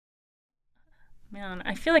Man,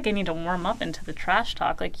 I feel like I need to warm up into the trash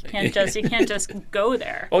talk. Like you can't just go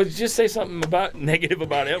there. Oh, just say something negative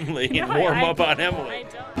about Emily and warm up on Emily.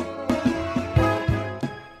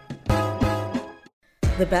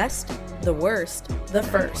 The best, the worst, the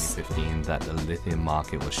first. 2015, that the lithium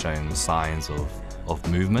market was showing signs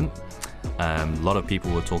of movement. A lot of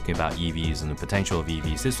people were talking about EVs and the potential of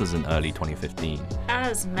EVs. This was in early 2015.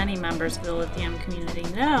 As many members of the lithium community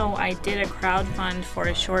know, I did a crowdfund for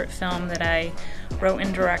a short film that I wrote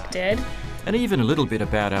and directed. And even a little bit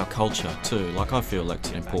about our culture too. Like I feel that's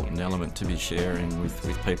an important element to be sharing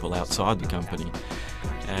with people outside the company.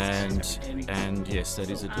 And yes, that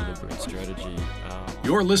is a deliberate strategy.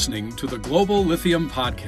 You're listening to the Global Lithium Podcast.